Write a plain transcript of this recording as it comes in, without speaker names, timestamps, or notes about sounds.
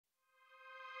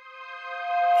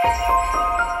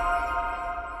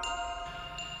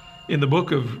In the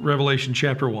book of Revelation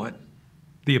chapter 1,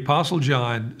 the Apostle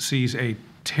John sees a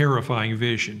terrifying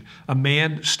vision, a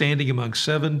man standing among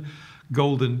 7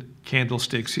 golden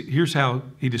candlesticks. Here's how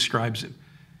he describes him.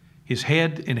 His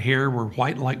head and hair were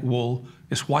white like wool,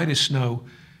 as white as snow,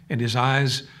 and his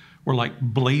eyes were like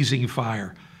blazing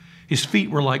fire. His feet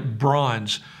were like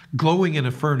bronze, glowing in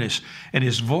a furnace, and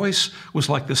his voice was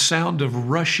like the sound of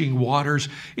rushing waters.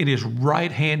 In his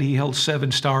right hand he held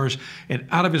 7 stars, and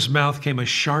out of his mouth came a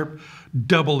sharp,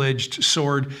 double-edged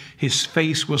sword. His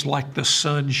face was like the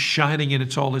sun shining in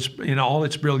all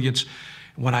its brilliance.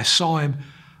 When I saw him,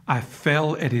 I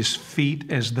fell at his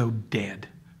feet as though dead.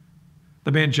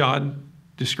 The man John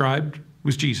described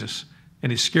was Jesus,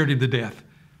 and it scared him to death.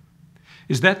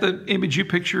 Is that the image you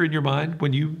picture in your mind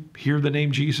when you hear the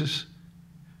name Jesus?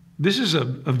 This is a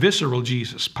visceral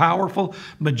Jesus, powerful,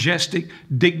 majestic,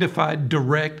 dignified,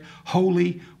 direct,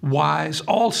 holy, wise,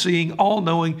 all-seeing,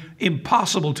 all-knowing,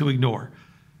 impossible to ignore.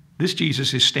 This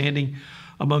Jesus is standing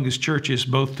among his churches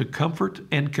both to comfort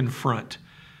and confront.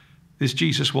 This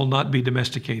Jesus will not be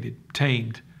domesticated,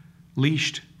 tamed,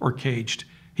 leashed, or caged.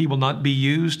 He will not be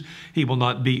used. He will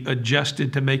not be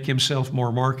adjusted to make himself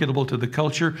more marketable to the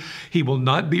culture. He will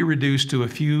not be reduced to a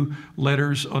few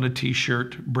letters on a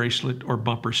t-shirt, bracelet, or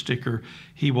bumper sticker.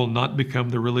 He will not become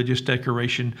the religious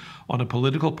decoration on a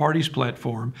political party's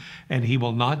platform, and he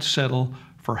will not settle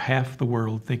for half the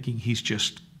world thinking he's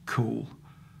just cool.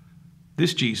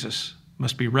 This Jesus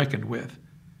must be reckoned with,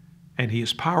 and he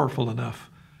is powerful enough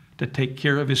to take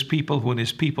care of his people when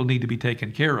his people need to be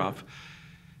taken care of.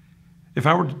 If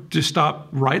I were to stop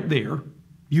right there,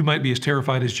 you might be as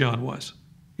terrified as John was.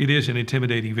 It is an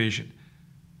intimidating vision.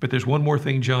 But there's one more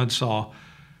thing John saw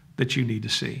that you need to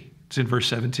see. It's in verse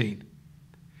 17.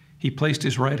 He placed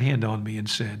his right hand on me and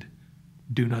said,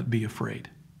 "Do not be afraid."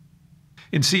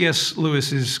 In C.S.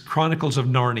 Lewis's Chronicles of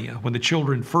Narnia, when the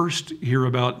children first hear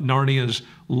about Narnia's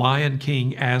Lion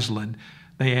King Aslan,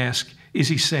 they ask, "Is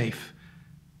he safe?"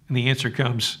 And the answer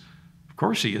comes, "Of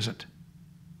course he isn't,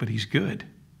 but he's good.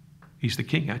 He's the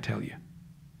king, I tell you."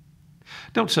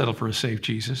 Don't settle for a safe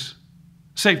Jesus.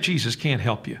 Safe Jesus can't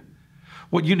help you.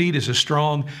 What you need is a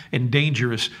strong and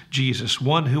dangerous Jesus,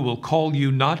 one who will call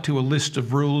you not to a list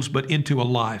of rules, but into a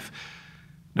life.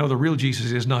 No, the real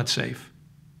Jesus is not safe,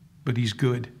 but he's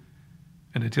good.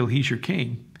 And until he's your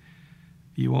king,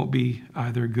 you won't be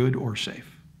either good or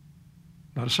safe.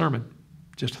 Not a sermon,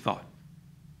 just a thought.